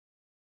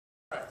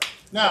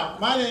Now,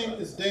 my name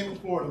is Damon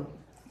Fordham,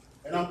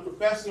 and I'm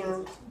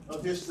professor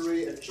of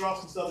history at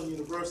Charleston Southern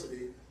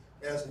University,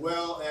 as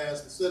well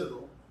as the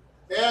Citadel.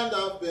 And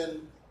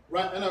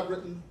I've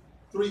written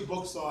 3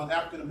 books on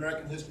African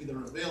American history that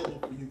are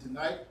available for you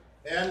tonight.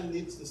 And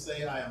needless to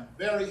say, I am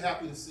very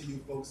happy to see you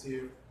folks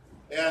here,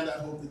 and I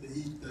hope that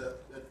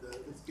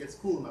it gets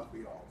cool enough for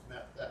you all.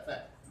 That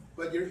fact.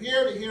 But you're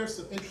here to hear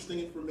some interesting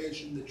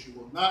information that you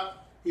will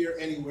not hear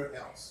anywhere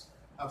else.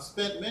 I've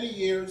spent many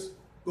years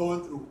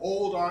going through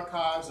old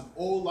archives and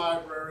old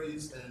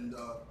libraries and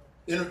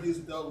interviews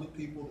with elderly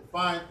people to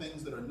find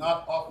things that are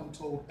not often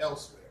told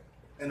elsewhere,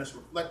 and it's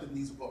reflected in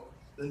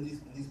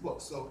these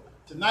books. So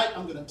tonight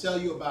I'm going to tell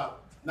you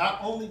about not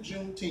only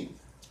Juneteenth,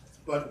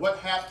 but what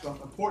happened,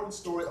 an important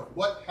story of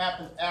what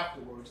happened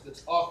afterwards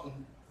that's often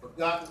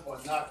forgotten or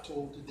not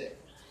told today.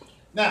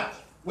 Now,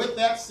 with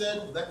that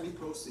said, let me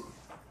proceed.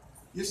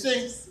 You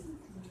see,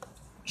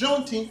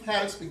 Juneteenth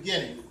had its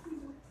beginning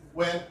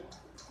when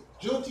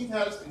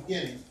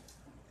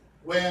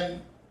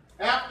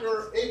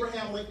after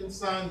Abraham Lincoln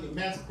signed the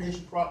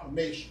Emancipation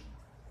Proclamation,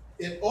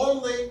 it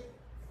only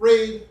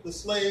freed the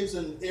slaves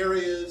in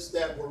areas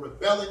that were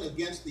rebelling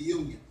against the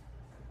Union.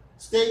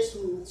 States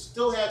who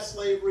still had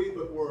slavery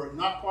but were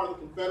not part of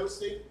the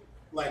Confederacy,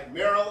 like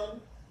Maryland,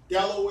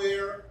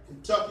 Delaware,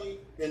 Kentucky,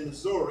 and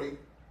Missouri,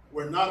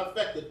 were not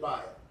affected by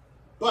it.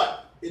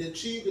 But it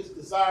achieved its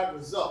desired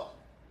result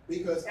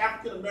because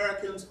African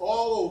Americans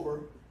all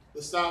over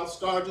the South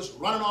started just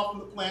running off from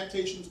the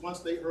plantations once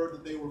they heard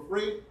that they were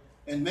free,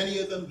 and many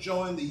of them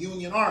joined the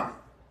Union Army,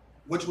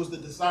 which was the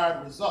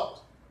desired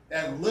result,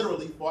 and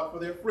literally fought for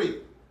their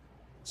freedom.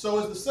 So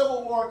as the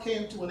Civil War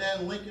came to an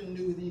end, Lincoln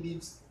knew he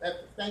needs,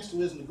 thanks to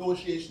his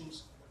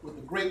negotiations with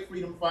the great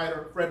freedom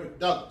fighter Frederick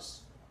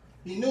Douglass,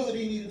 he knew that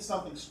he needed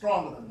something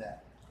stronger than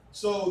that.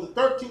 So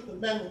the 13th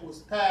Amendment was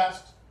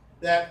passed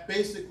that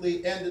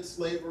basically ended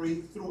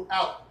slavery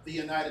throughout the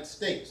United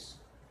States.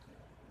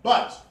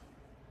 But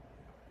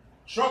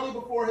shortly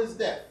before his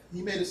death,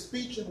 he made a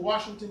speech in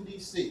Washington,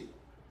 D.C.,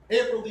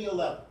 April the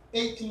 11th,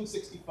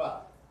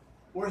 1865,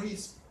 where he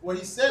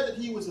said that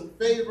he was in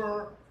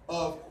favor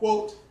of,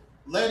 quote,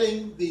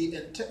 letting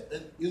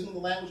using the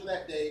language of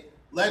that day,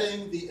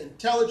 letting the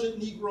intelligent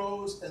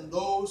Negroes and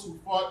those who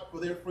fought for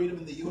their freedom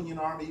in the Union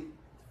Army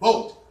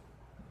vote.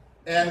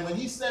 And when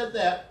he said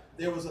that,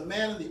 there was a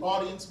man in the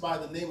audience by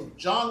the name of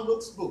John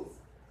Wilkes Booth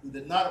who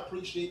did not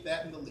appreciate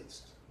that in the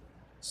least.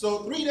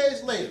 So 3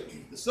 days later,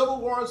 the Civil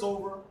War is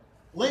over.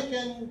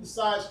 Lincoln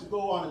decides to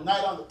go on a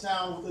night on the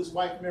town with his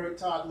wife, Mary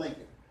Todd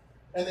Lincoln.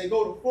 And they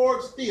go to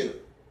Ford's Theater,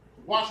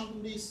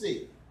 Washington,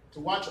 D.C., to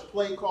watch a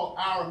play called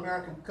Our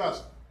American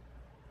Cousin.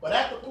 But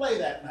at the play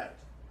that night,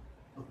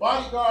 the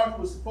bodyguard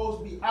who was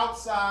supposed to be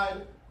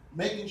outside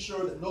making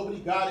sure that nobody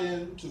got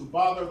in to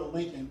bother the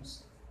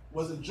Lincolns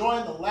was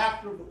enjoying the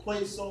laughter of the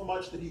play so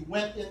much that he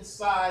went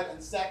inside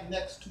and sat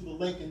next to the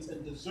Lincolns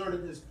and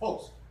deserted his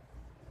post.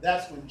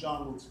 That's when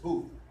John Wilkes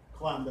Booth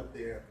climbed up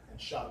there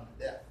and shot him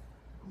to death.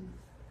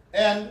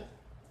 And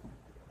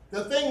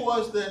the thing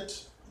was that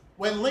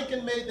when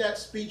Lincoln made that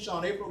speech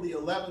on April the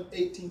 11th,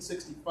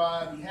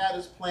 1865, he had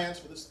his plans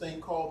for this thing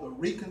called the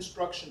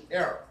Reconstruction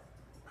era,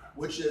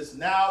 which is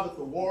now that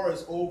the war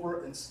is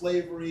over and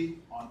slavery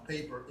on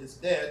paper is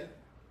dead,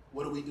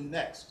 what do we do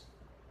next?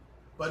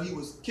 But he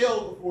was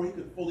killed before he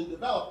could fully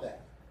develop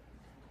that.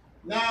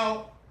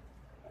 Now,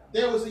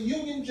 there was a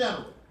Union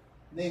general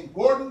named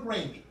Gordon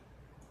Granger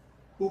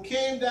who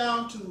came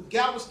down to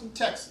Galveston,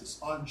 Texas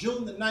on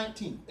June the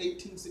 19th,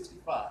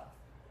 1865.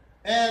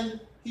 And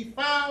he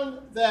found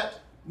that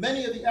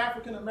many of the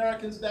African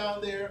Americans down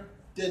there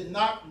did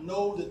not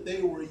know that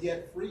they were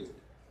yet freed.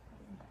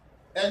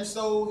 And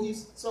so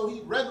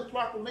he read the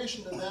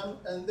proclamation to them,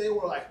 and they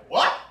were like,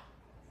 what?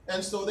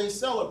 And so they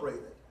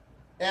celebrated.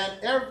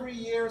 And every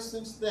year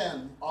since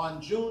then,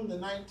 on June the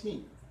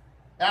 19th,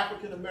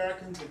 African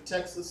Americans in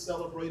Texas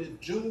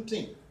celebrated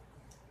Juneteenth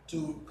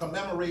to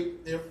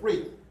commemorate their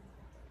freedom.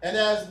 And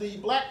as the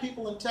black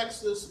people in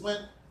Texas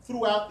went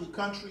throughout the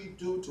country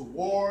due to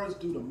wars,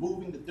 due to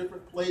moving to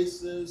different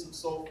places and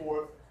so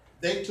forth,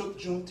 they took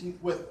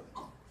Juneteenth with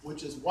them,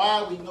 which is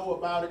why we know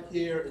about it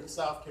here in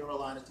South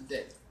Carolina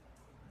today.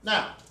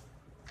 Now,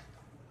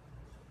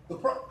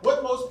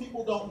 what most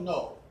people don't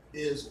know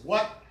is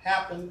what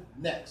happened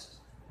next,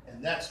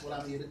 and that's what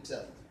I'm here to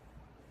tell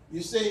you.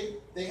 You see,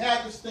 they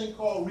had this thing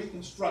called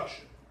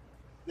Reconstruction.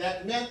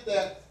 That meant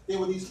that there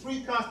were these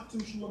 3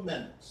 constitutional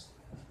amendments.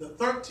 The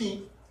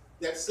 13th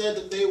that said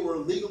that they were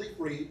legally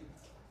free,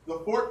 the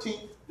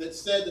 14th that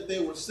said that they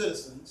were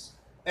citizens,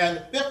 and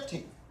the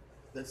 15th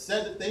that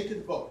said that they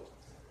could vote.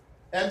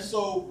 And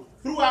so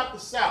throughout the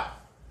South,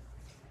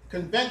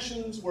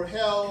 conventions were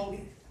held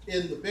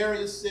in the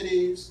various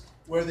cities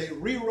where they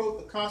rewrote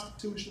the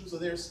constitutions of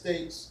their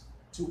states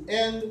to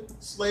end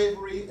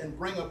slavery and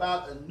bring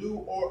about a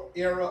new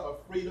era of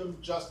freedom,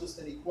 justice,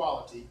 and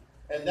equality.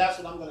 And that's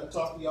what I'm going to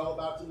talk to you all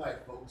about tonight,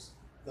 folks.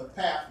 The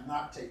path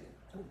not taken.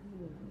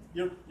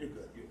 You're good, you're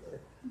good.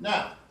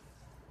 Now,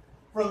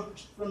 from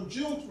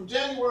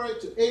January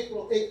to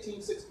April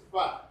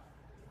 1865,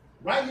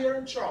 right here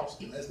in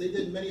Charleston, as they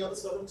did in many other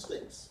southern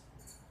states.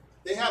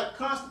 They had a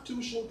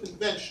constitutional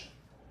convention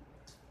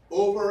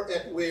over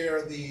at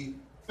where the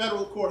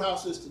federal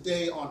courthouse is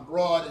today on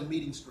Broad and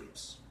Meeting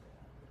Streets.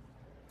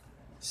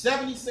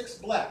 76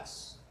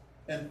 blacks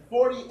and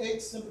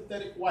 48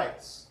 sympathetic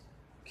whites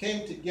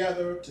came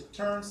together to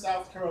turn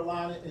South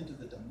Carolina into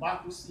the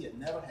democracy it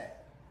never had.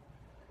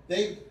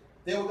 They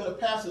were going to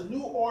pass a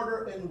new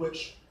order in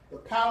which the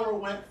power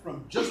went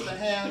from just the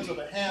hands of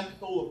a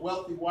handful of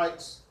wealthy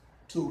whites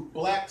to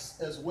blacks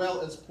as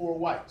well as poor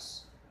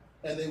whites.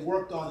 And they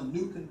worked on a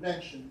new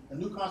convention, a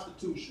new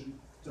constitution,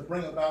 to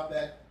bring about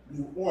that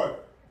new order.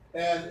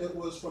 And it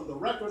was from the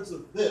records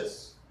of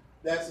this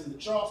that's in the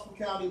Dorchester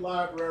County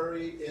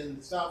Library in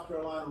the South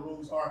Carolina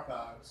Rooms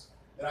Archives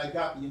that I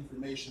got the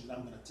information that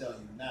I'm going to tell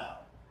you now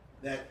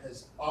that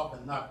has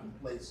often not been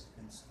placed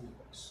in school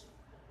books.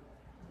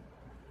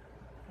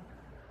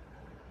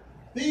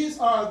 These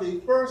are the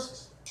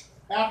first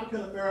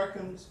African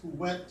Americans who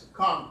went to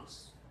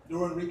Congress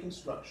during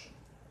Reconstruction.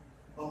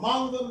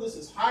 Among them, this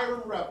is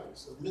Hiram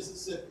Revels of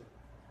Mississippi,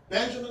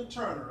 Benjamin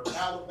Turner of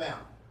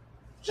Alabama,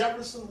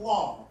 Jefferson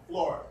Long of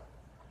Florida,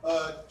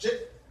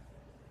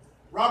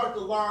 Robert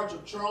DeLarge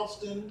of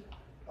Charleston,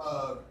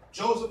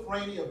 Joseph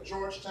Rainey of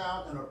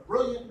Georgetown, and a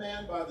brilliant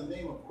man by the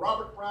name of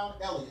Robert Brown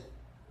Elliott,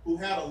 who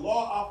had a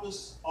law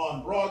office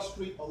on Broad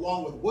Street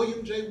along with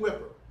William J.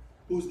 Whipper,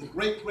 who's the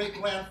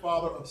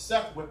great-great-grandfather of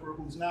Seth Whipper,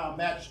 who's now a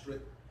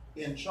magistrate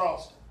in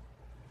Charleston.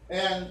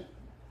 And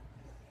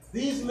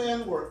these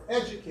men were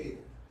educated,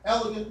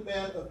 elegant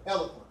men of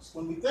eloquence.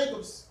 When we think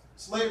of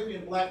slavery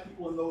and black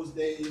people in those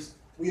days,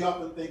 we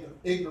often think of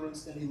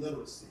ignorance and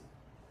illiteracy.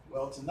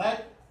 Well,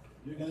 tonight,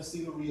 you're going to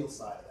see the real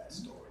side of that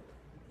story.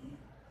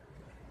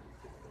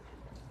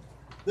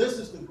 This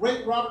is the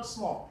great Robert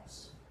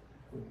Smalls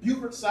from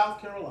Beaufort, South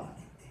Carolina.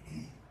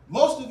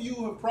 Most of you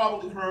have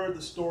probably heard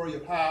the story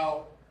of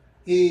how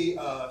he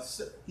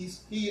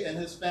and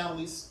his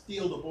family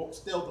sailed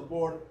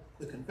aboard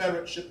the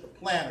Confederate ship, the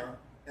Planter,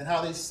 and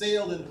how they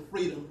sailed into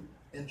freedom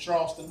in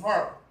Charleston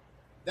Harbor.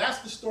 That's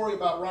the story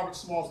about Robert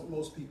Smalls that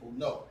most people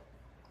know.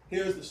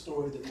 Here's the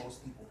story that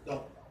most people don't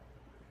know.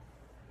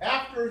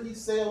 After he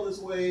sailed his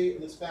way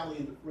and his family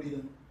into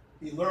freedom,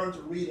 he learned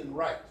to read and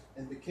write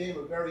and became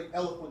a very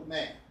eloquent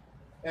man.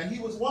 And he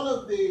was one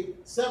of the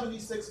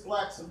 76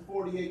 blacks and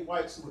 48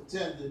 whites who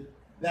attended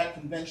that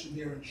convention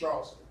here in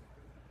Charleston.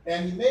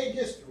 And he made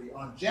history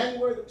on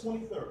January the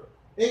 23rd,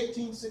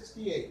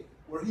 1868,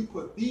 where he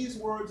put these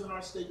words in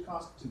our state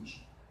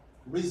constitution: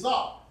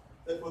 resolved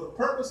that for the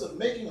purpose of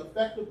making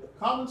effective the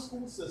common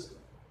school system,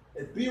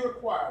 it be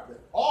required that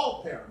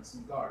all parents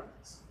and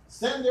guardians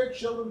send their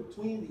children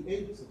between the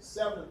ages of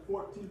 7 and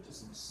 14 to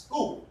some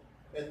school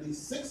at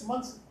least 6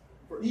 months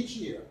for each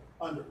year,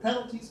 under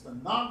penalties for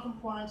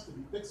non-compliance to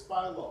be fixed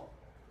by law.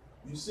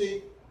 You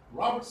see,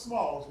 Robert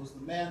Smalls was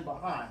the man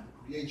behind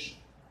the creation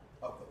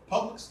of the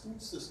public school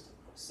system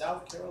of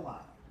South Carolina.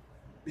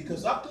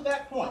 Because up to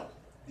that point,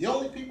 the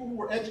only people who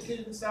were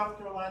educated in South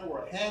Carolina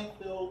were a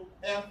handful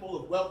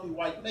of wealthy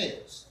white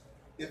males.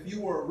 If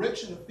you were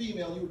rich and a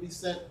female, you would be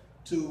sent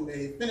to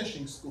a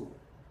finishing school.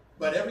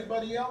 But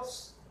everybody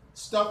else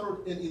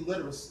suffered in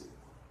illiteracy.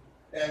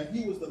 And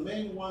he was the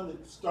main one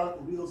that started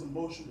the wheels in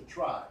motion to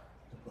try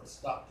to put a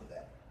stop to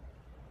that.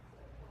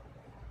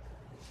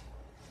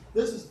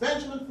 This is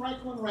Benjamin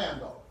Franklin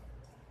Randolph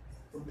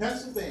from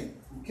Pennsylvania,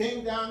 who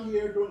came down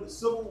here during the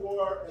Civil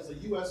War as a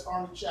U.S.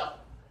 Army chaplain.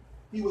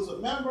 He was a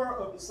member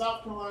of the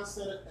South Carolina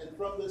Senate and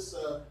from this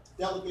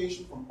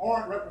delegation from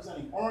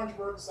representing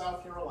Orangeburg,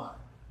 South Carolina.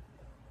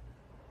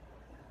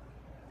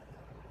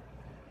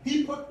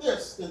 He put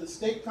this in the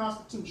state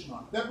constitution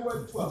on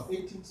February 12,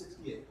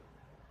 1868.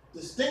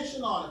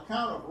 Distinction on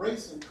account of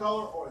race and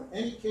color or in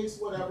any case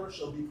whatever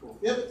shall be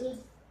prohibited,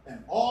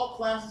 and all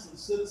classes of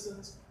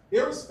citizens,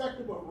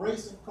 irrespective of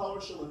race and color,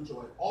 shall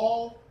enjoy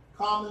all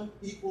common,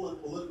 equal,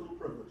 and political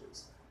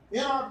privileges.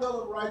 In our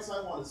Bill of Rights,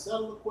 I want to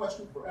settle the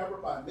question forever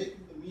by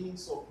making the meaning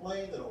so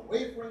plain that a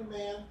wavering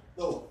man,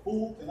 though a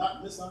fool,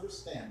 cannot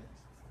misunderstand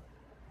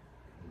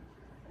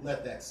it.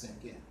 Let that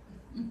sink in.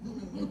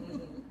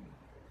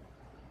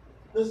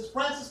 This is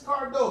Francis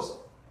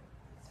Cardozo.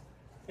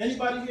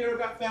 Anybody here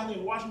got family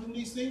in Washington,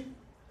 D.C.?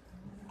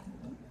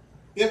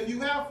 If you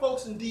have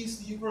folks in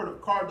D.C., you've heard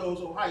of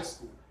Cardozo High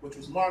School, which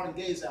was Marvin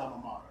Gaye's alma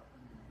mater.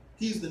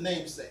 He's the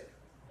namesake.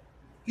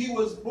 He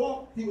was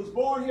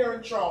born here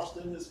in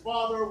Charleston. His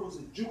father was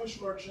a Jewish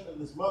merchant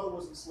and his mother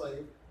was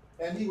enslaved.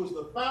 And he was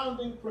the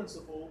founding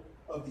principal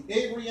of the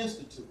Avery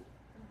Institute,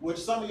 which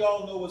some of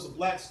y'all know was a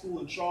black school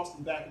in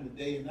Charleston back in the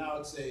day, and now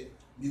it's a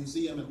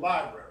museum and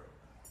library.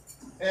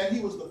 And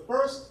he was the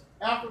first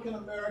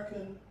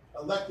African-American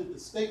elected to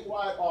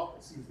statewide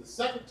office. He was the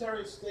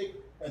Secretary of State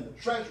and the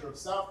Treasurer of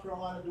South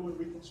Carolina during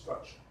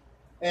Reconstruction.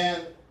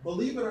 And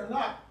believe it or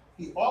not,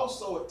 he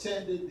also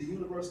attended the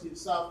University of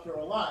South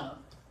Carolina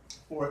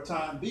for a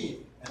time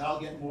being, and I'll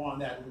get more on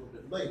that a little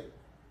bit later.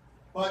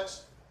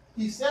 But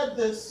he said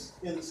this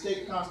in the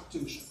state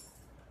constitution.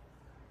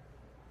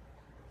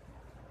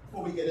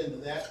 Before we get into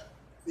that,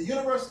 The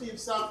University of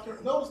South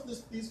Carolina,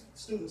 notice these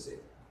students here.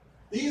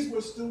 These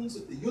were students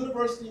at the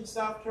University of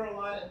South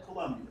Carolina and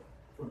Columbia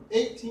from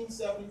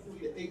 1873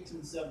 to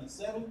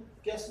 1877.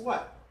 Guess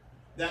what?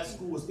 That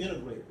school was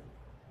integrated.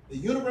 The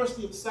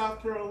University of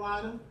South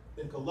Carolina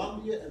and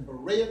Columbia and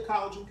Berea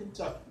College in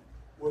Kentucky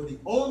were the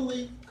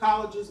only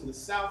colleges in the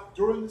South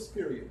during this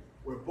period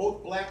where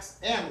both blacks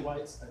and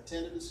whites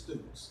attended as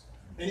students.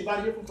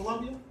 Anybody here from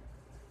Columbia?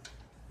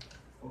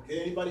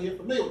 Okay, anybody here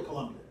familiar with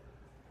Columbia?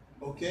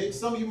 Okay,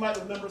 some of you might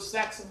remember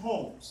Saxon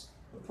Holmes,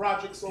 the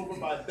projects over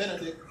by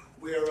Benedict,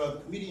 where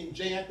the comedian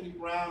J. Anthony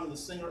Brown and the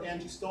singer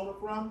Angie Stone are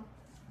from.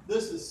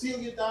 This is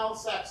Celia Dial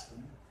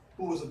Saxton,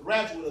 who was a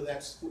graduate of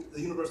that school,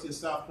 the University of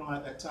South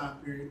Carolina at that time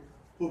period,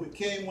 who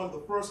became one of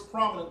the first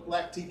prominent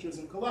black teachers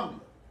in Columbia,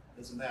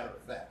 as a matter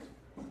of fact.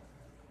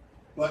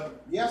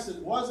 But yes,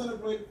 it was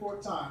integrated for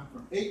a time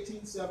from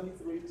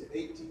 1873 to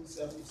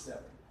 1877.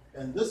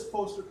 And this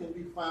poster can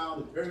be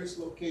found at various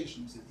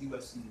locations at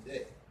USC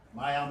today.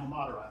 My alma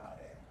mater, I might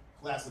add,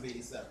 class of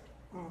 87.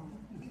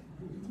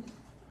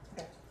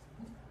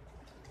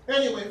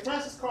 Anyway,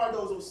 Francis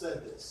Cardozo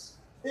said this: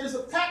 "It is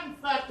a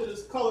patent fact that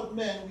as colored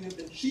men, we have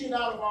been cheated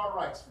out of our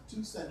rights for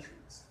 2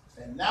 centuries.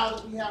 And now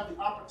that we have the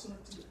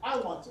opportunity, I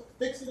want to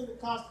fix it in the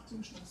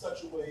Constitution in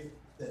such a way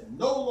that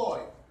no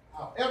lawyer,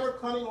 however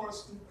cunning or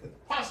astute,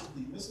 could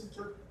possibly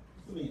misinterpret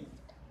the meaning.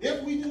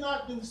 If we do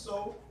not do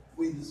so,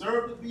 we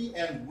deserve to be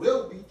and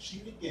will be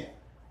cheated again.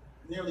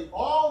 Nearly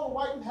all the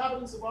white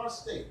inhabitants of our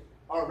state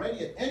are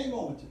ready at any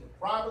moment to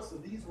deprive us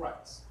of these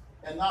rights,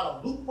 and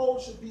not a loophole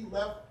should be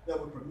left that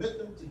would permit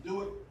them to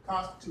do it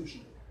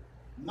constitutionally.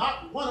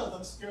 Not one of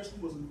them scarcely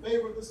was in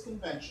favor of this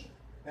convention,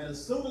 and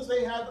as soon as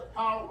they had the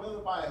power, whether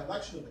by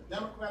election of a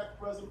Democratic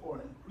president or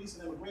an increase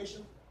in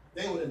immigration,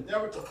 they would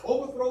endeavor to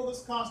overthrow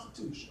this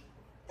Constitution.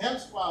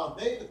 Hence, while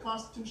they, the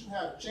Constitution,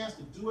 had a chance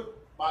to do it,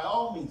 by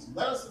all means,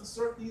 let us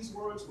insert these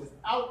words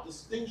without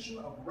distinction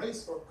of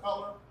race or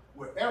color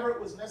wherever it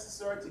was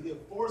necessary to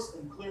give force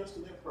and clearance to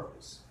their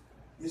purpose."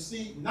 You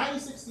see,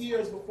 96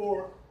 years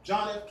before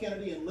John F.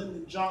 Kennedy and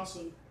Lyndon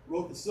Johnson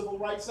wrote the Civil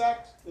Rights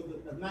Act of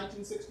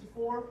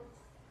 1964,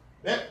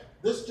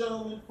 this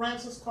gentleman,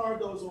 Francis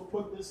Cardozo,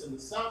 put this in the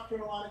South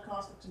Carolina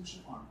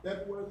Constitution on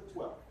February the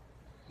 12th,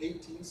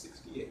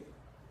 1868.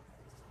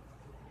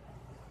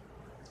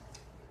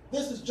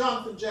 This is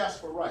Jonathan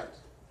Jasper Wright.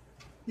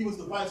 He was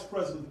the vice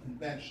president of the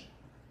convention.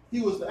 He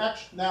was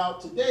now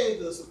today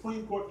the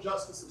Supreme Court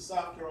Justice of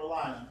South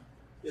Carolina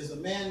is a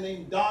man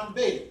named Don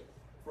Beatty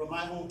from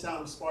my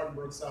hometown of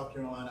Spartanburg, South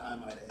Carolina, I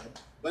might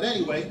add. But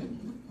anyway,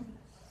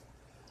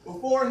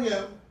 before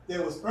him,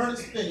 there was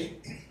Ernest Finney,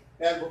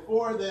 and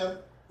before them,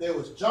 there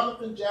was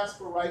Jonathan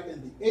Jasper Wright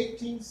in the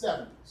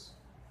 1870s.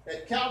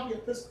 At Calvary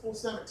Episcopal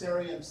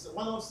Cemetery in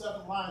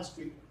 107 Line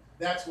Street,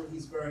 that's where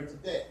he's buried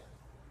today.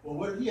 Well,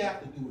 what did he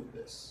have to do with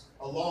this,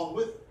 along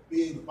with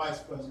being the vice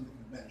president of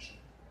the convention?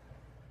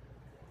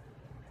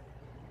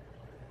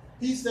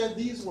 He said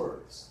these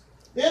words: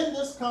 "In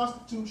this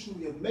Constitution,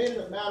 we have made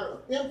it a matter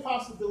of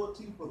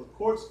impossibility for the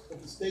courts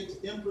of the state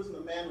to imprison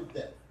a man with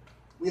debt.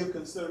 We have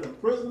considered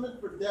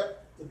imprisonment for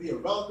debt to be a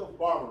relic of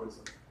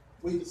barbarism.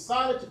 We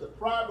decided to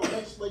deprive the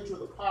legislature of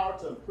the power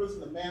to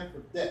imprison a man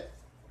for debt.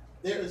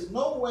 There is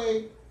no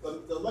way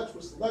the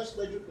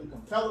legislature can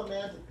compel a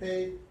man to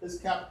pay his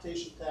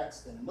capitation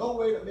tax, and no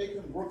way to make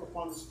him work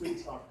upon the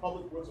streets or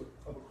public works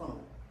of a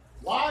criminal.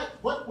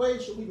 What way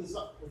should we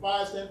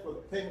devise then for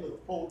the payment of the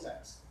poll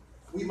tax?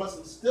 We must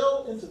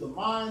instill into the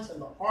minds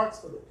and the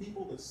hearts of the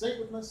people the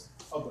sacredness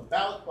of the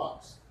ballot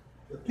box.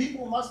 The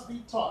people must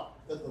be taught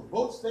that the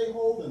votes they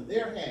hold in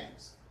their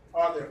hands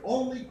are their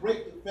only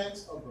great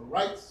defense of the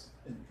rights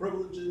and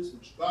privileges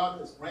which God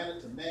has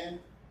granted to man."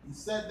 He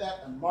said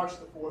that on March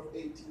the 4th,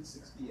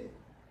 1868.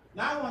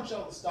 Now I want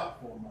y'all to stop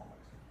for a moment.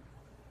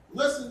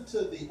 Listen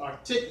to the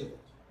articulate,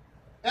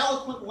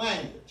 eloquent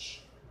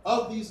language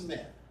of these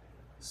men,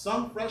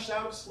 some fresh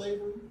out of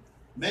slavery,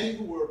 many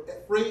who were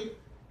free,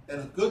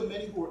 and a good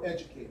many who were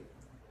educated.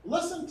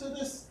 Listen to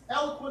this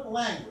eloquent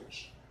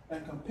language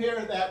and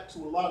compare that to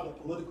a lot of the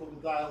political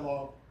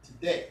dialogue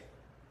today.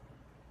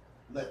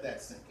 Let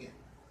that sink in.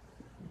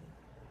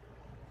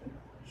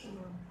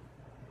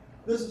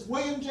 This is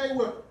William J.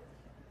 Whipper,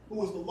 who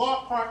was the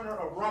law partner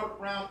of Robert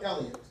Brown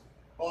Elliott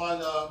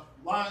on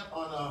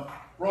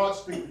Broad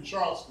Street in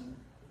Charleston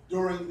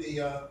during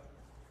the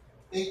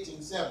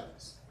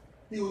 1870s.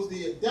 He was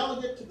the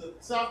delegate to the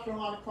South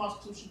Carolina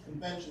Constitution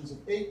Conventions of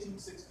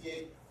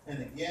 1868 and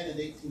again in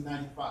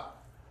 1895.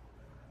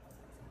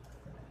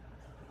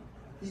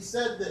 He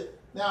said that,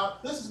 now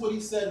this is what he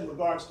said in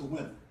regards to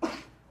women.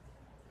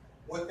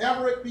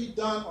 "Whatever it be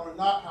done or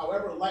not,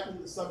 however lightly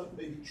the subject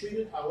may be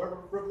treated, however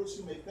frivolous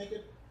you may think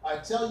it, I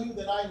tell you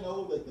that I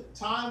know that the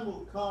time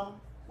will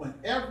come when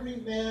every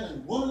man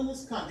and woman in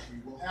this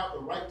country will have the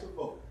right to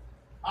vote.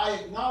 I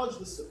acknowledge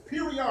the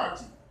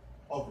superiority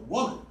of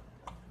woman.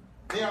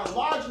 There are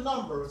large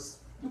numbers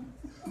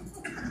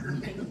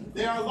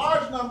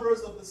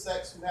of the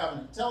sex who have an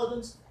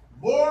intelligence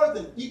more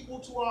than equal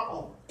to our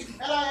own.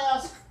 And I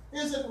ask,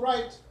 is it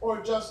right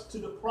or just to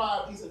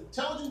deprive these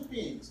intelligent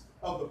beings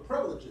of the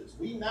privileges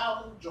we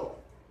now enjoy.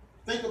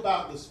 Think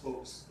about this,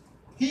 folks.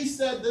 He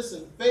said this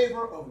in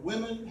favor of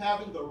women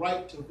having the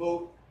right to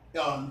vote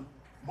on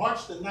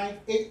March the 9th,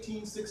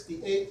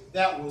 1868.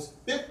 That was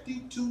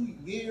 52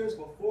 years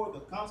before the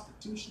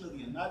Constitution of the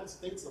United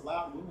States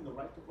allowed women the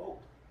right to vote.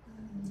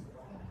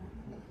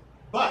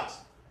 But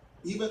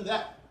even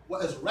that,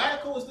 well, as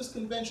radical as this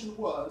convention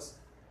was,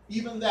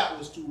 even that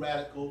was too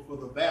radical for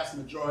the vast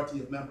majority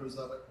of members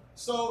of it.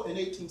 So in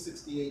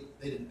 1868,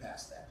 they didn't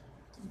pass that.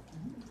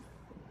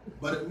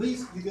 But at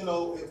least, you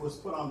know, it was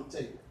put on the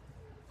table.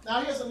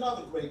 Now here's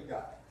another great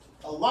guy,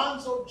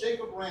 Alonzo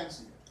Jacob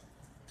Rancier.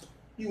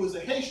 He was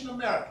a Haitian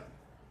American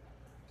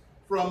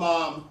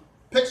from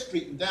Pitt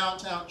Street in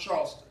downtown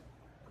Charleston.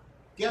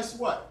 Guess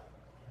what?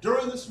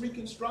 During this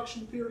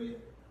Reconstruction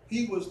period,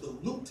 he was the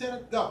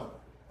lieutenant governor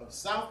of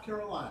South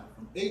Carolina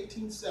from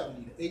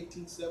 1870 to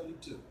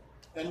 1872.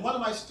 And one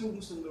of my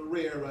students in the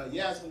rear,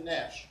 Yasmin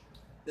Nash,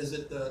 is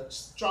at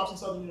Charleston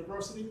Southern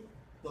University.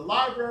 The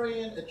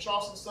librarian at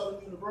Charleston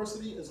Southern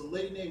University is a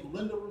lady named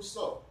Linda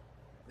Rousseau.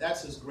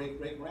 That's his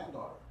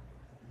great-great-granddaughter.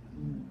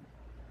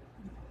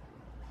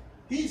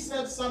 He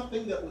said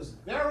something that was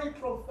very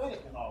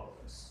prophetic in all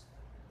of this.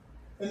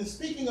 And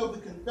speaking of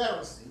the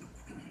Confederacy,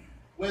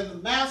 when the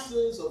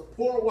masses of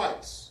poor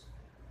whites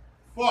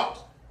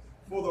fought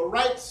for the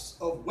rights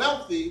of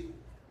wealthy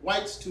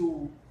whites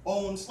to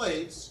own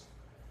slaves,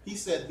 he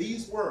said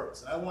these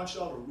words, and I want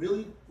y'all to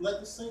really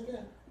let this sink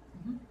in.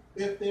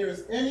 If there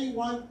is any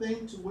one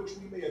thing to which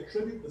we may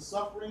attribute the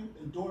suffering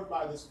endured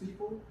by this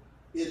people,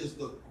 it is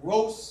the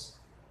gross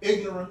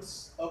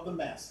ignorance of the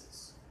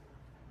masses.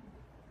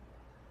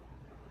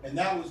 And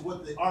that was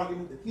what the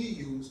argument that he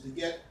used to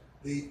get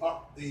the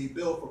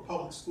bill for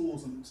public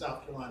schools in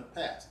South Carolina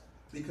passed,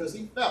 because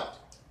he felt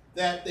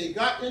that they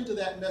got into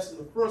that mess in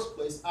the first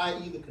place,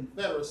 i.e. the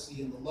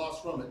Confederacy and the loss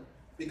from it,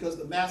 because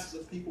the masses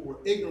of people were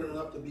ignorant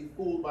enough to be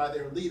fooled by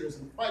their leaders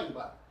and fighting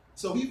by it.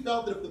 So he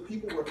felt that if the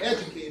people were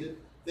educated,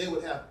 they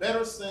would have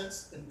better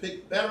sense and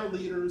pick better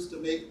leaders to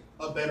make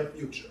a better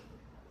future.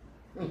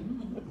 You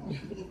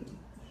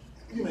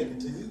may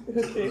continue.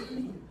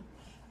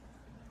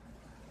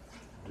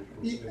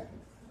 Okay.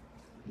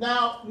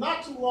 Now,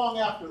 not too long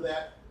after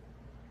that,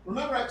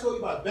 remember I told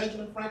you about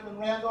Benjamin Franklin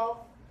Randolph?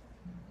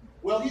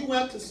 Well, he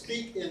went to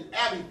speak in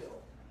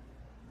Abbeville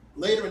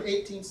later in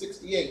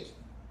 1868.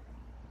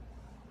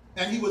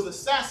 And he was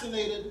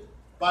assassinated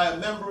by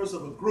members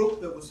of a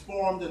group that was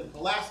formed in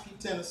Pulaski,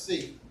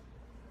 Tennessee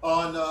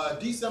on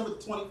December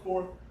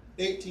 24th,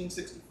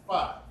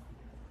 1865.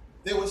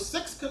 There were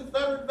 6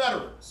 Confederate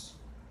veterans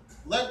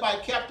led by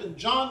Captain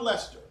John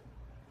Lester,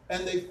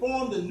 and they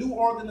formed a new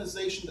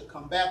organization to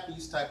combat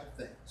these type of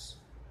things.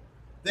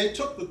 They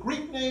took the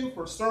Greek name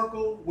for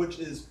circle, which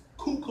is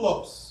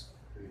Kuklos.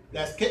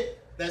 That's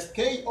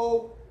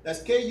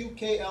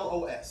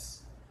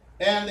K-U-K-L-O-S.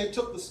 And they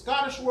took the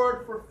Scottish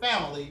word for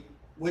family,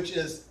 which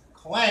is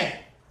clan.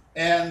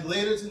 And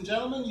ladies and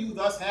gentlemen, you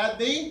thus had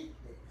the?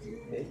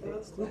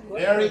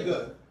 Very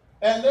good.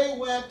 And they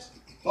went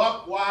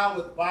buck wild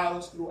with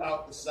violence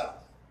throughout the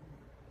South.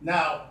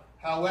 Now,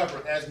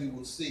 however, as we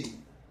will see,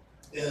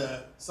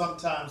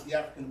 sometimes the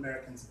African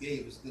Americans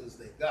gave as good as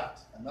they got.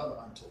 Another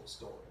untold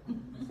story.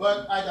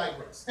 But I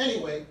digress.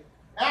 Anyway,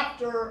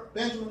 after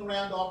Benjamin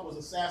Randolph was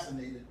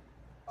assassinated,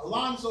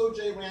 Alonzo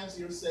J.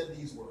 Rancier said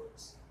these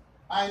words: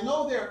 I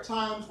know there are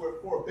times where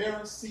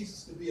forbearance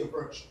ceases to be a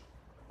virtue.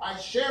 I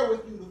share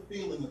with you the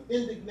feeling of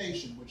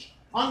indignation which,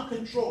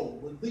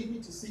 uncontrolled, would lead me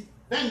to seek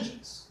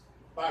vengeance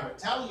by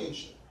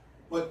retaliation,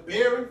 but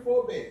bear and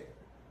forbear.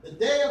 The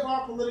day of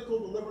our political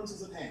deliverance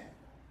is at hand.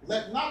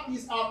 Let not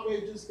these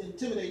outrages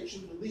intimidate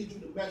you to lead you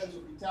to measures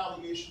of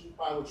retaliation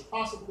by which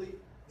possibly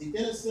the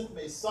innocent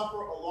may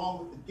suffer along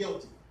with the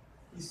guilty.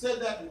 He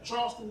said that in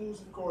Charleston News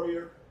and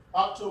Courier,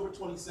 October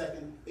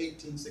 22nd,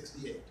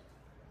 1868.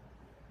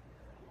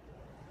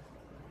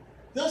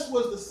 This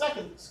was the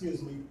second,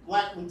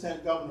 black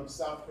lieutenant governor of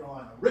South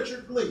Carolina,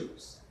 Richard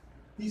Gleaves.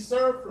 He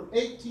served from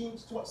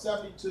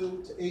 1872 to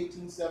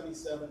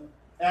 1877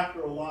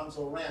 after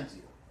Alonzo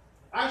Rancier.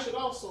 I should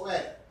also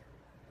add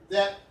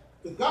that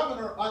the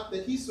governor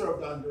that he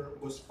served under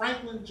was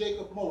Franklin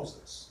Jacob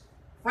Moses.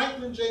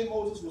 Franklin J.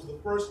 Moses was the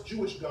first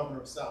Jewish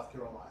governor of South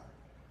Carolina,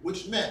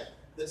 which meant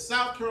that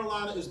South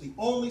Carolina is the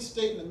only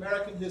state in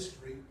American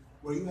history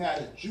where you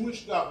had a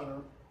Jewish governor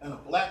and a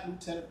black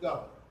lieutenant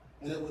governor.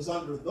 And it was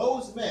under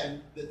those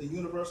men that the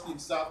University of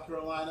South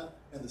Carolina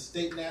and the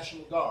State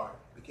National Guard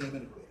became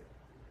integrated.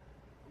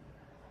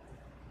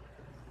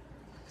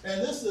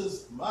 And this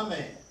is my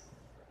man,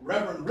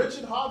 Reverend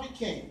Richard Harvey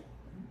King.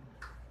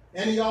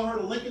 Any of y'all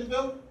heard of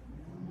Lincolnville?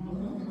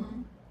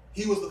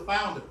 He was the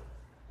founder.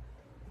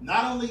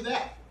 Not only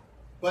that,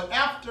 but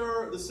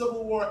after the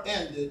Civil War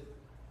ended,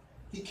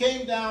 he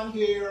came down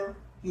here.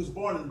 He was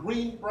born in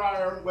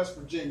Greenbrier, West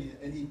Virginia,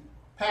 and he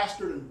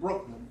pastored in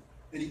Brooklyn.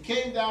 And he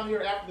came down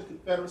here after the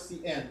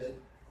Confederacy ended,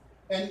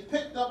 and he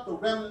picked up the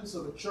remnants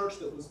of a church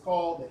that was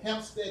called the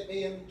Hempstead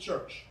AME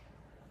Church,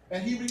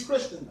 and he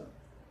rechristened them.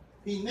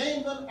 He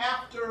named them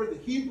after the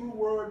Hebrew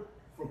word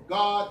for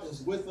God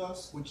is with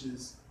us, which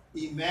is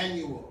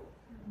Emmanuel,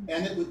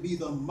 and it would be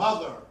the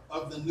mother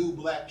of the new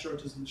black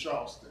churches in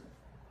Charleston.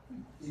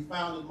 He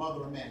founded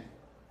Mother Emanuel.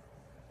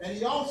 And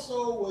he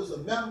also was a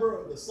member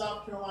of the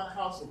South Carolina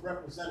House of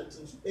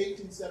Representatives from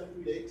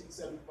 1873 to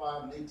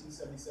 1875 and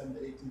 1877 to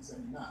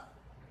 1879.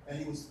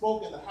 And he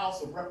spoke in the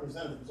House of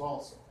Representatives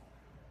also.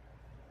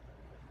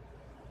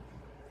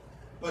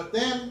 But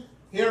then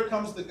here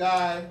comes the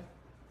guy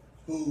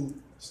who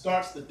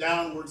starts the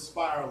downward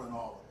spiral in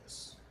all of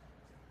this.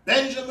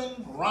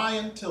 Benjamin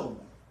Ryan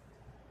Tillman,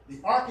 the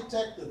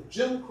architect of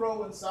Jim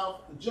Crow and the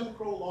Jim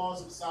Crow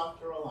laws of South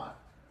Carolina.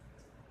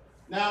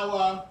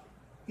 Now,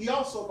 he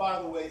also,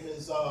 by the way,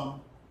 his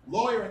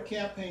lawyer and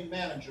campaign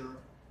manager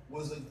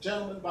was a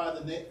gentleman by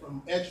the name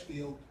from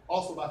Edgefield,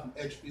 from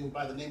Edgefield,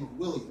 by the name of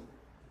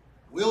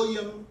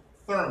William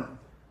Thurman,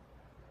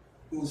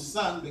 whose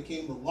son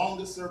became the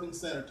longest serving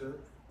senator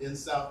in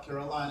South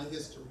Carolina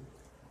history.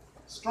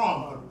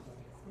 Strong Thurman.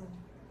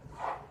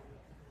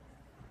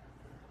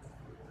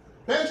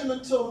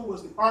 Benjamin Tillman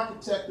was the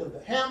architect of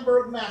the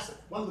Hamburg Massacre,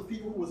 one of the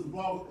people who was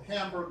involved with the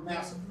Hamburg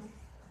Massacre,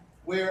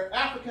 where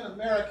African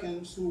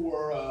Americans who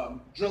were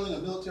drilling a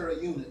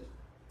military unit,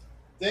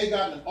 they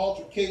got in an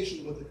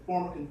altercation with a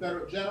former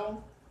Confederate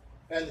general,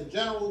 and the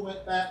general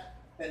went back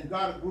and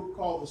got a group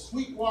called the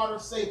Sweetwater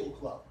Sable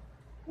Club,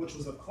 which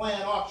was a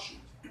Klan offshoot.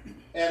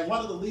 And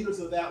one of the leaders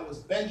of that was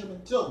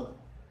Benjamin Tillman,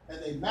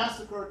 and they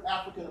massacred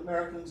African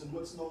Americans in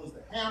what's known as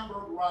the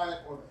Hamburg Riot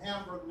or the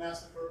Hamburg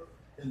Massacre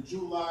in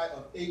July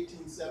of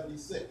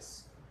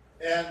 1876.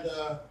 And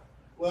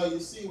well, you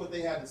see what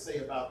they had to say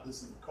about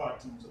this in the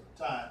cartoons of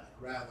the time,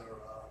 rather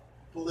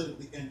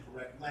politically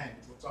incorrect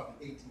language. We're talking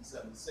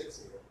 1876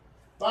 here.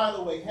 By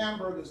the way,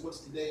 Hamburg is what's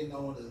today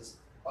known as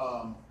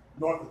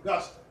North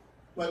Augusta.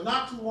 But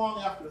not too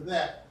long after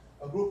that,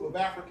 a group of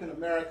African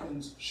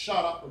Americans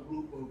shot up a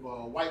group of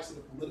whites at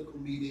a political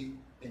meeting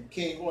in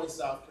King Hoy,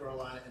 South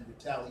Carolina, in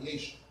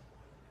retaliation.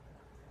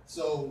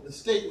 So the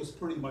state was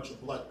pretty much a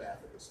bloodbath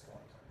at this point.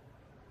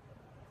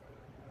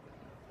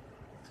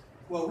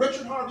 Well,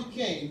 Richard Harvey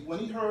King, when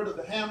he heard of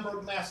the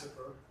Hamburg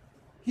Massacre,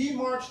 he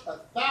marched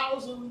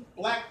 1,000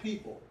 black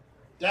people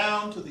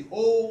down to the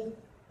old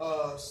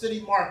city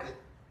market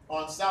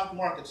on South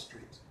Market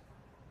Street.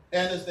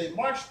 And as they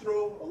marched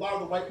through, a lot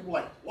of the white people were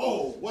like,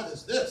 whoa, what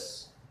is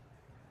this?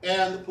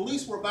 And the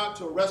police were about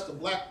to arrest a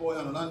black boy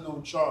on an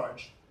unknown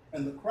charge.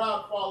 And the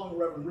crowd following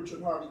Reverend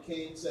Richard Harvey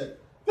King said,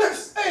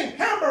 "This ain't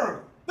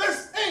Hamburg!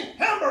 This ain't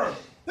Hamburg!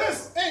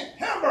 This ain't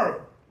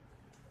Hamburg!"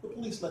 The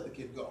police let the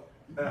kid go.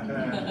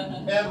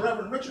 And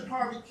Reverend Richard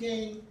Harvey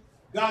King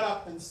got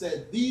up and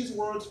said these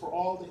words for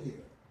all to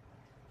hear.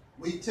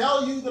 "We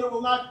tell you that it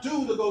will not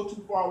do to go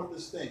too far with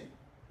this thing.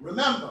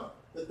 Remember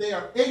that there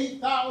are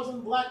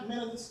 80,000 black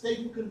men in the state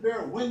who can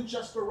bear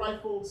Winchester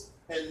rifles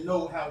and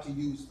know how to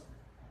use them.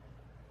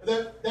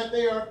 That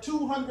there are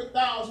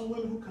 200,000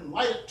 women who can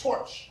light a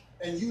torch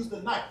and use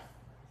the knife.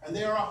 And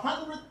there are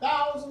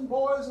 100,000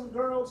 boys and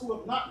girls who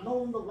have not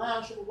known the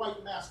lash of a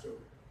white master,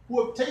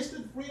 who have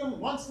tasted freedom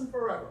once and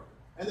forever,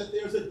 and that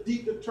there's a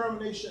deep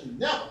determination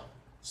never,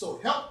 so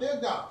help their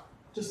God,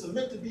 to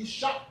submit to be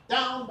shot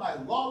down by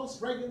lawless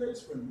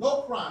regulators for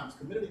no crimes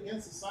committed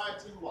against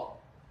society and law.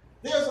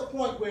 There's a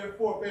point where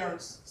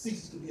forbearance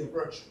ceases to be a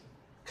virtue.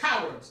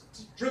 Cowards,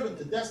 driven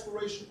to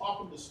desperation,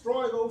 often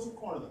destroy those who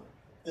corner them.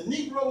 The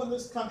Negro in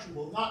this country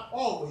will not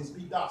always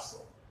be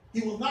docile.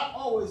 He will not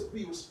always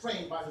be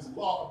restrained by his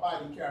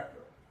law-abiding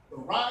character. The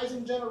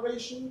rising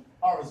generation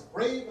are as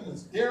brave and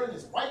as daring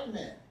as white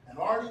men, and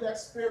already that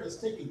spirit is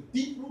taking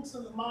deep roots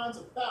in the minds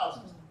of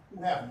thousands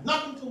who have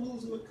nothing to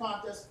lose in the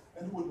contest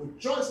and who would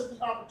rejoice at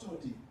the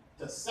opportunity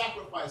to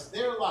sacrifice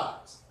their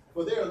lives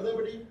for their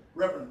liberty."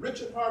 Reverend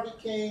Richard Harvey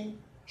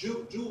King,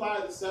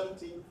 July the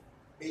 17th,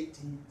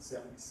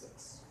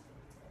 1876.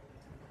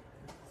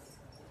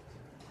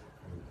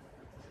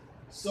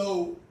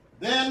 So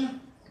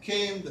then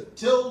came the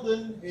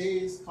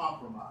Tilden-Hayes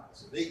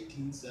Compromise of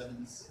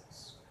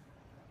 1876,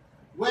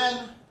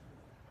 when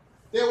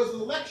there was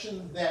an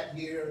election that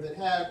year that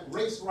had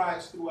race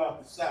riots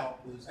throughout the South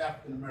as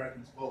African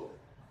Americans voted.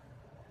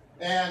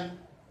 And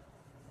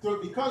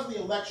because of the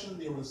election,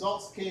 the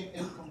results came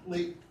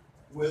incomplete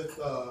with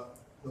the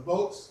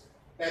votes,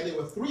 and there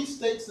were 3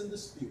 states in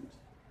dispute: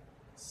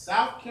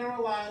 South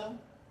Carolina,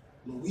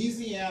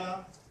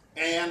 Louisiana,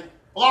 and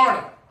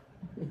Florida.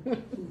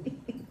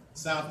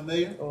 Sound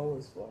familiar? Oh,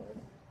 it's Florida.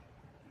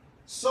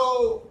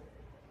 So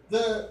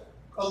the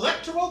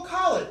Electoral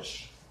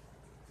College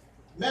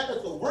met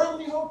at the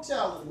Wormley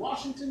Hotel in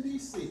Washington,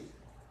 D.C.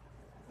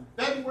 on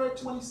February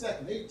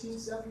 22nd,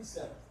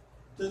 1877,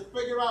 to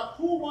figure out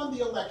who won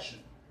the election,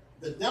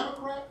 the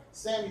Democrat,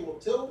 Samuel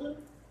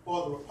Tilden,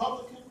 or the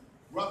Republican,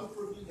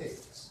 Rutherford B.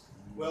 Hayes.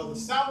 Well, the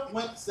South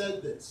went and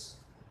said this: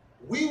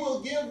 "We will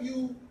give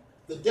you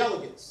the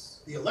delegates,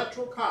 the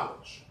Electoral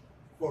College,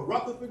 for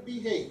Rutherford B.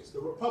 Hayes,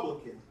 the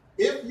Republican,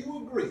 if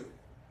you agree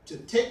to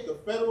take the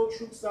federal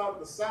troops out of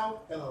the South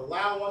and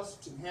allow us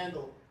to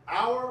handle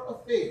our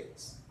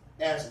affairs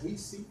as we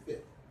see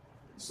fit."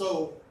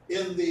 So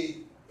in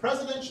the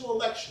presidential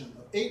election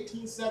of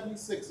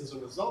 1876, as a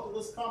result of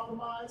this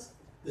compromise,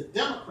 the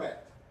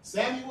Democrat,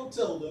 Samuel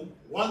Tilden,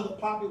 won the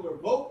popular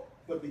vote,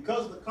 but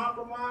because of the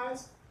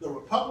compromise, the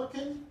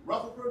Republican,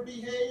 Rutherford B.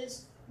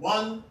 Hayes,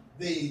 won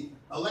the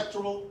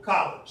Electoral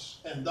College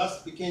and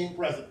thus became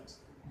president.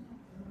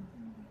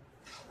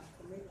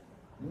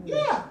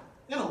 Yeah,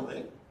 in a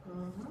way.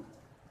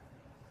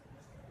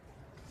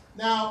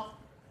 Now,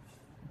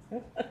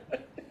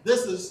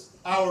 this is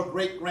our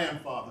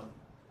great-grandfather,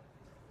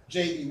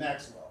 J.B.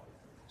 Maxwell,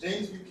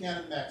 James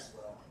Buchanan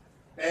Maxwell.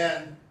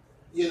 And,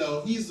 you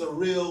know, he's a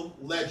real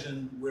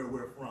legend where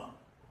we're from.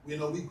 You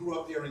know, we grew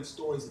up hearing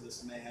stories of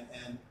this man,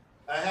 and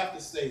I have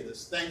to say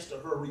this, thanks to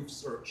her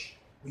research,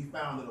 we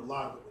found that a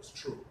lot of it was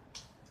true.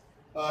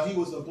 He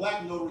was a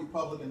black notary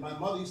public, and my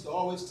mother used to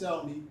always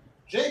tell me,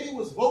 J.B.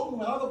 was voting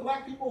when other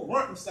black people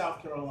weren't in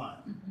South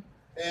Carolina.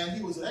 And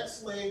he was an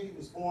ex-slave. He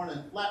was born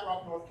in Flat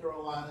Rock, North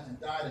Carolina, and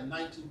died in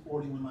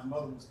 1940 when my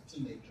mother was a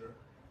teenager.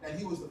 And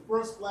he was the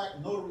first black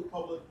notary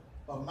public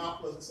of Mount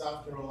Pleasant,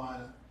 South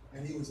Carolina,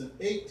 and he was an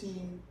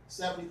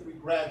 1873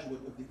 graduate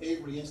of the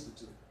Avery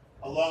Institute,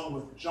 along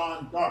with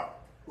John Dart,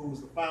 who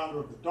was the founder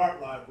of the Dart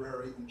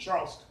Library in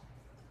Charleston.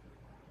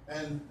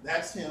 And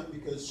that's him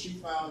because she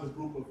found a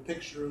group of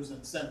pictures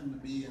and sent them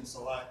to me, and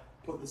so I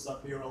put this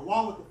up here,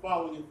 along with the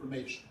following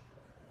information.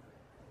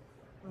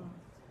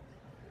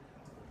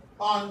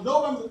 On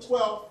November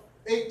 12,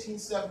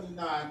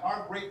 1879,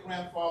 our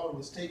great-grandfather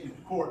was taken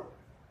to court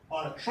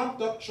on a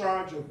trumped-up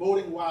charge of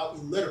voting while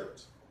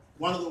illiterate,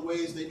 one of the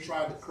ways they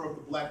tried to curb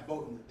the black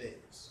vote in the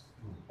days.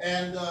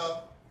 And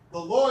the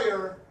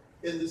lawyer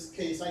in this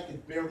case, I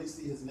could barely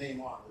see his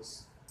name on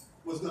this,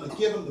 was going to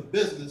give him the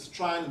business,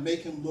 trying to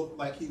make him look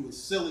like he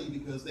was silly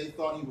because they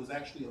thought he was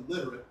actually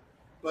illiterate.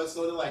 But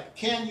so they're like,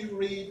 can you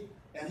read?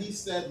 And he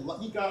said,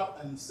 he got up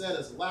and said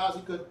as loud as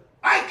he could,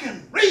 I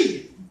can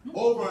read!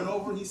 Over and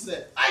over he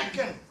said, I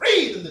can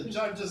read! And the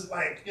judge is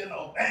like, you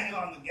know, banging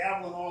on the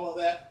gavel and all of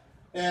that.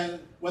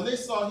 And when they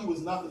saw he was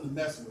nothing to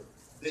mess with,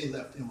 they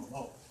left him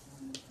alone.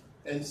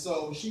 And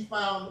so she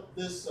found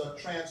this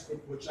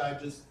transcript, which I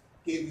just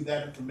gave you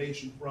that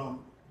information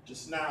from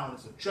just now. And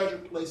it's a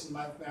treasured place in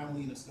my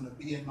family, and it's going to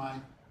be in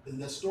my,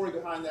 and the story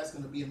behind that's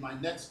going to be in my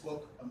next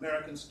book,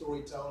 American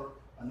Storyteller,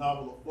 a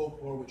novel of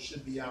folklore, which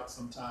should be out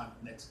sometime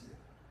next year.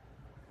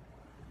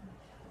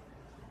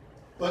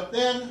 But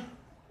then,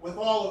 with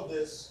all of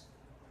this,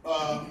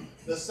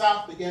 the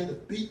South began to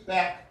beat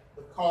back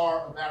the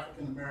car of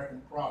African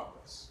American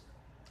progress.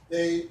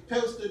 They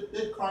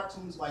did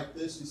cartoons like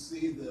this. You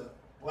see the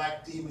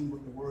black demon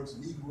with the words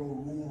Negro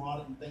rule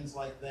on it and things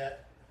like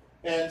that.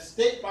 And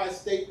state by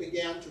state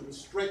began to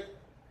restrict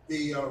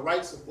the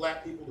rights of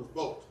black people to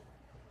vote.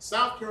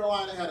 South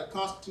Carolina had a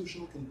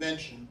constitutional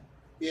convention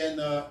in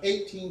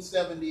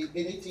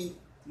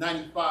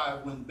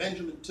 1895 when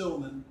Benjamin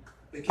Tillman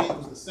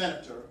was the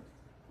senator,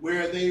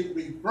 where they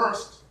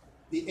reversed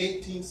the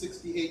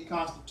 1868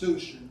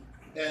 Constitution,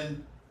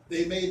 and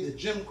they made the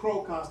Jim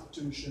Crow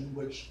Constitution,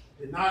 which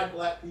denied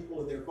black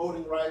people of their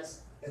voting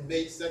rights and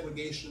made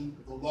segregation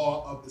the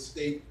law of the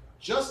state,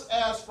 just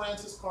as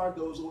Francis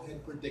Cardozo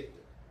had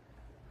predicted.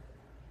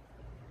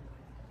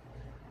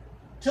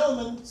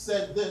 Tillman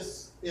said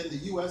this in the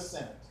U.S.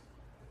 Senate: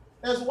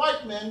 as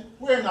white men,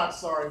 we're not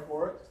sorry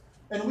for it,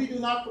 and we do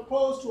not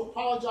propose to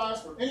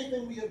apologize for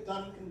anything we have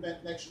done in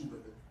connection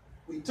with it.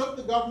 We took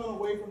the government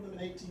away from them in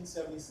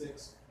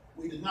 1876.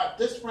 We did not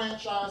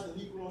disfranchise the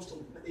Negroes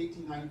until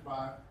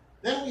 1895.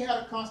 Then we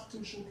had a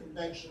constitutional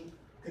convention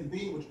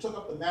convened, which took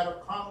up the matter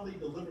calmly,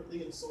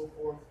 deliberately, and so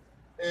forth.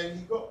 And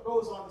he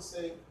goes on to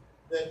say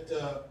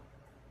that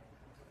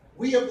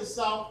we of the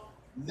South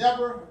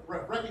never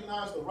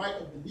recognized the right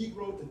of the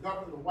Negro to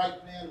govern the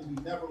white man, and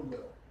we never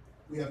will.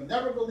 We have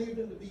never believed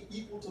him to be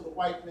equal to the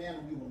white man,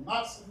 and we will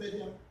not submit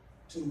him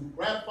to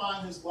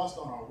gratifying his lust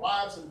on our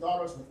wives and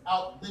daughters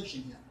without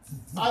lynching him.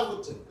 I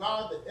would to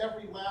God that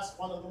every last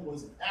one of them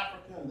was in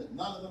Africa and that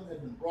none of them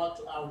had been brought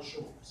to our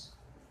shores.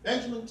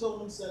 Benjamin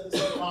Tillman said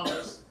this in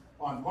Congress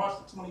on March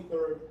the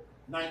 23rd,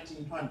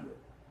 1900.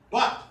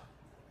 But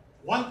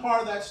one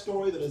part of that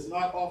story that is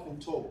not often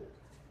told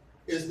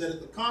is that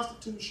at the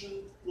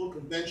Constitutional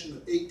Convention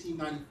of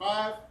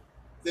 1895,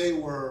 they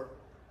were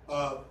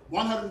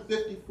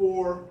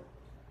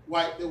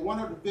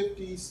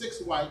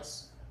 156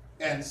 whites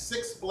and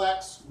 6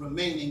 blacks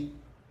remaining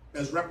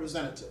as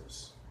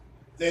representatives.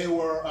 They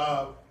were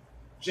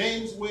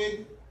James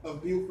Wigg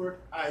of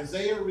Beaufort,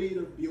 Isaiah Reed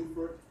of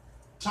Beaufort,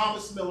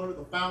 Thomas Miller,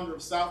 the founder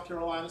of South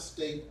Carolina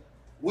State,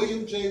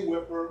 William J.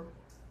 Whipper,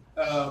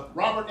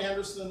 Robert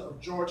Anderson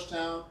of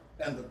Georgetown,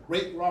 and the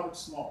great Robert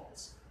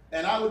Smalls.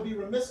 And I would be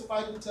remiss if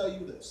I didn't tell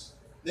you this.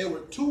 There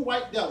were 2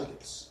 white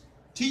delegates,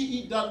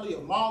 T.E. Dudley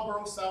of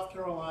Marlborough, South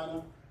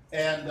Carolina,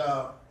 and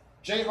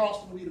J.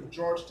 Halston Reed of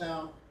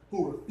Georgetown,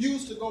 who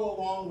refused to go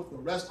along with the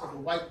rest of the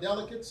white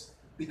delegates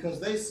because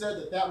they said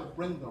that that would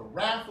bring the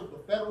wrath of the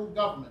federal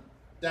government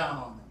down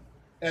on them.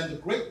 And the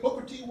great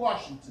Booker T.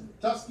 Washington of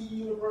Tuskegee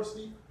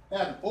University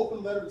had an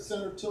open letter to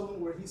Senator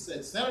Tillman where he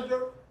said,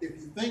 "Senator, if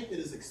you think it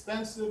is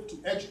expensive to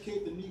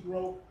educate the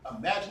Negro,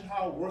 imagine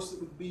how worse it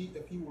would be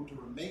if he were to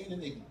remain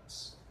in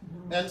ignorance."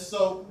 And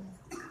so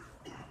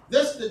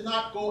this did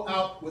not go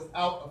out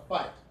without a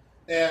fight.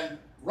 And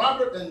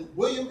Robert and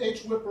William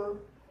H. Whipper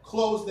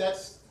closed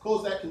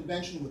that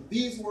convention with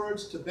these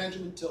words to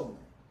Benjamin Tillman: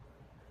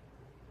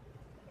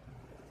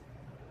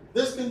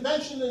 "This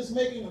convention is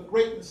making a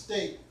great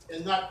mistake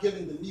in not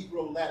giving the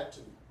Negro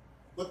latitude.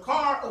 The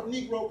car of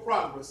Negro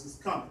progress is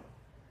coming,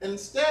 and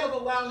instead of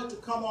allowing it to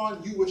come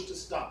on, you wish to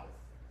stop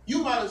it.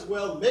 You might as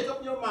well make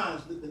up your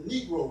minds that the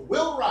Negro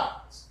will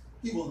rise.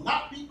 He will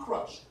not be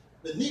crushed.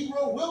 The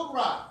Negro will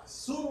rise.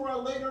 Sooner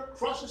or later,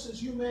 crush us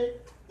as you may,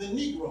 the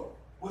Negro,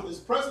 with his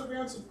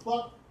perseverance and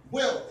pluck,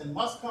 will and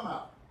must come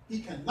out. He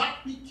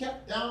cannot be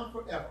kept down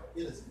forever.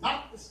 It is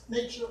not the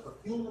nature of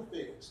human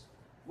affairs."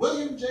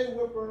 William J.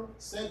 Whipper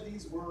said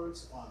these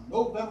words on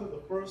November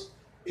the 1st,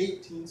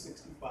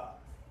 1865.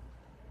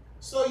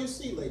 So you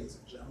see, ladies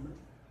and gentlemen,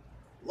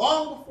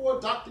 long before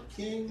Dr.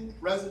 King,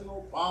 President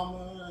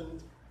Obama,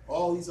 and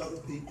all these other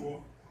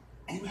people,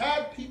 you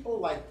had people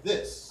like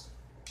this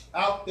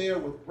out there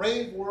with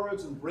brave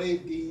words and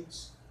brave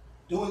deeds,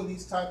 doing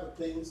these type of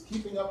things,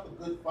 keeping up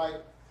the good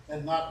fight,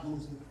 and not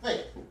losing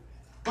faith.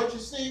 But you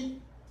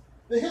see,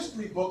 the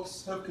history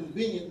books have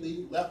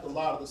conveniently left a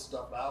lot of this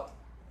stuff out,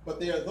 but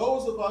there are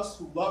those of us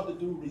who love to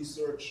do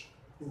research,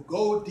 who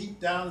go deep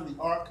down in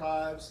the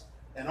archives,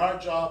 and our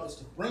job is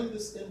to bring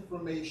this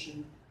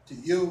information to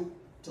you,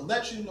 to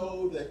let you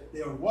know that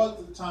there was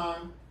a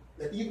time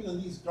that even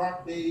in these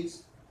dark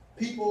days,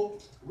 people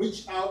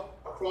reached out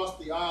across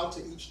the aisle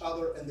to each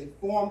other and they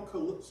formed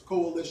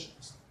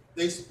coalitions.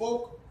 They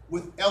spoke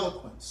with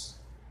eloquence.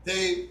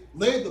 They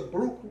laid the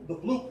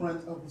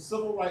blueprint of the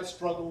civil rights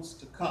struggles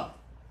to come.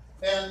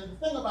 And the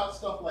thing about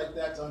stuff like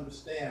that to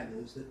understand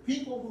is that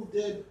people who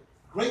did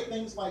great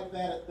things like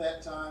that at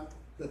that time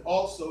could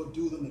also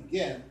do them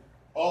again.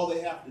 All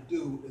they have to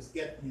do is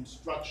get the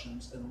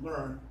instructions and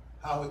learn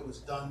how it was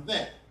done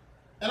then.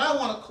 And I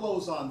want to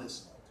close on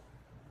this note.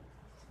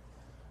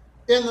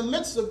 In the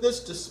midst of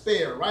this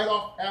despair, right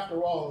off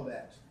after all of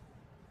that,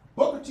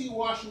 Booker T.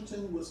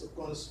 Washington was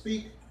going to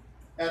speak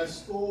at a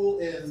school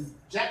in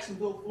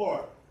Jacksonville,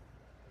 Florida.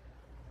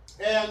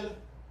 And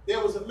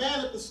there was a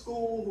man at the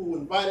school who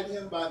invited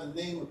him by the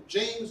name of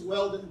James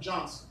Weldon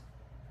Johnson.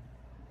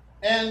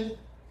 And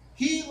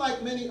he,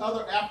 like many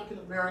other African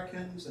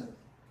Americans and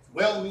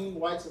well-meaning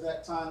whites of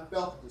that time,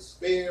 felt the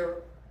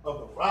despair of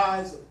the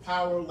rise of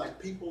power, like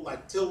people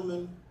like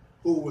Tillman,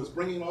 who was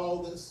bringing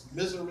all this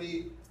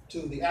misery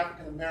to the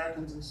African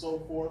Americans and so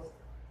forth.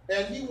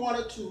 And he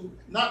wanted to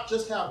not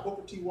just have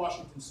Booker T.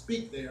 Washington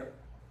speak there,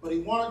 but he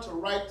wanted to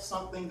write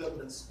something that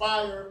would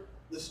inspire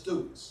the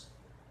students.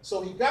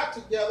 So he got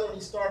together and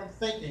he started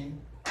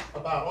thinking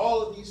about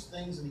all of these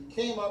things, and he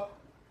came up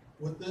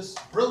with this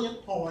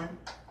brilliant poem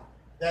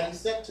that he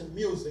set to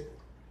music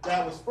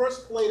that was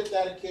first played at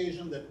that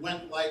occasion that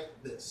went like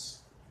this.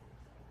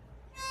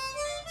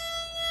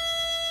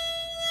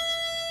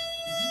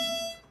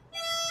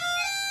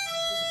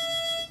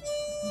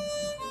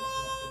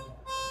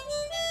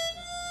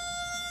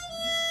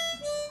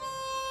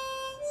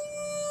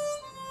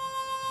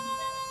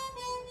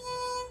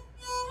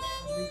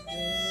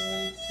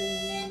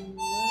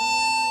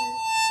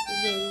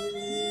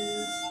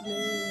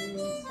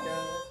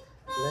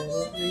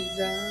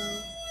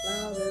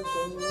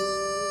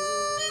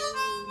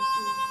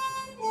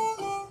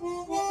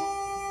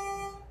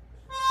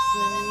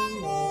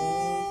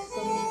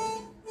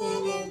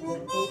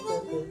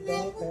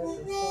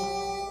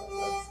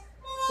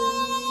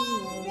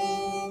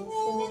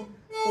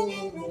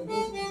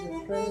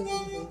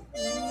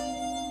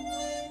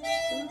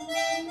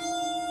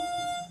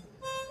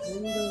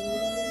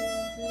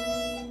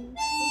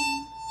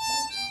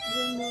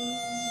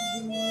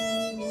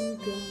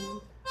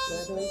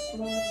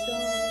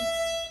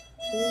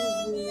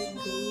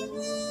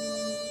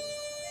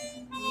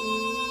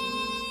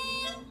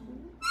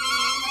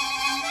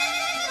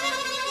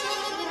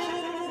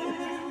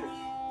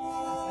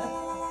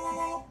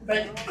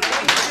 Thank you.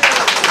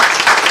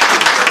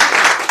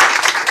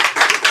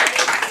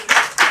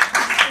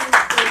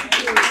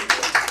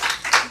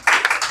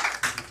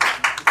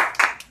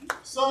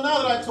 So now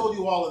that I told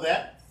you all of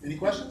that, any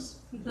questions?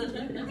 I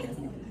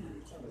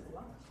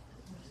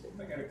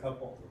got a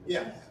couple.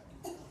 Yeah.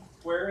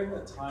 Where in the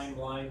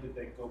timeline did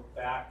they go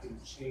back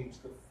and change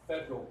the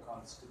federal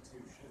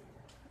constitution?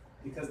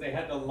 Because they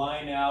had to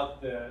line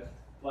out that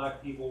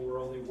black people were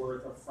only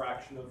worth a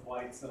fraction of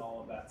whites and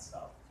all of that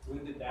stuff.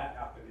 When did that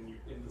happen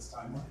in this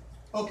timeline?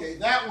 Okay,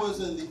 that was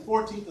in the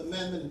 14th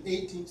Amendment in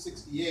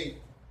 1868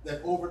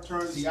 that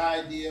overturned the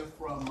idea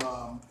from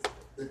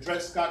the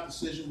Dred Scott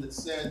decision that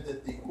said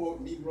that the,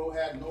 quote, Negro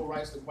had no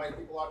rights that white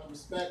people ought to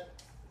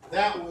respect.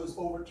 That was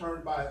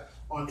overturned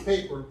on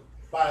paper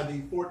by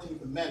the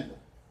 14th Amendment.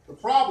 The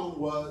problem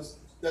was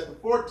that the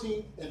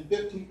 14th and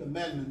 15th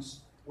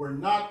Amendments were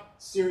not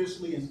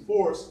seriously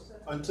enforced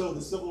until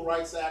the Civil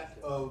Rights Act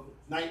of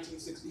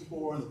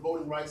 1964 and the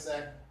Voting Rights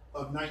Act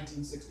of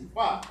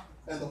 1965.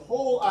 And the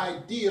whole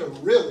idea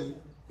really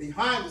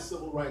behind the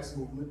civil rights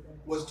movement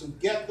was to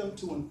get them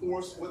to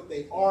enforce what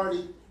they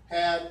already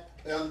had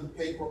on the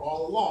paper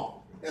all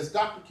along. As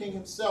Dr. King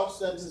himself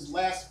said in his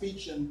last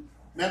speech in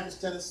Memphis,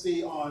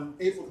 Tennessee on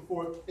April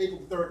 3rd,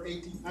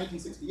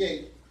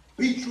 1968,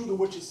 be true to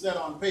what you said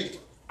on paper.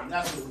 And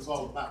that's what it was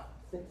all about.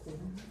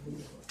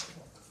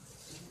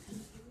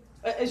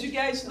 As you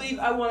guys leave,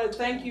 I want to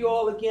thank you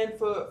all again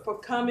for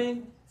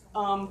coming.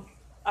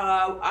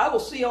 I will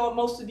see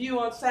most of you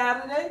on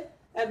Saturday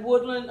at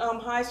Woodland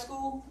High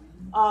School.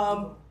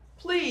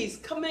 Please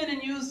come in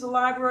and use the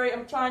library.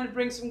 I'm trying to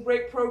bring some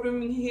great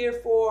programming here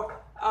for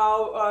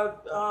our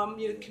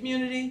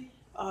community.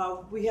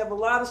 We have a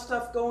lot of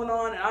stuff going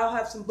on, and I'll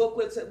have some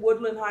booklets at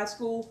Woodland High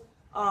School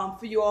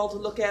for you all to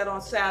look at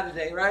on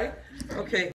Saturday, right? Okay.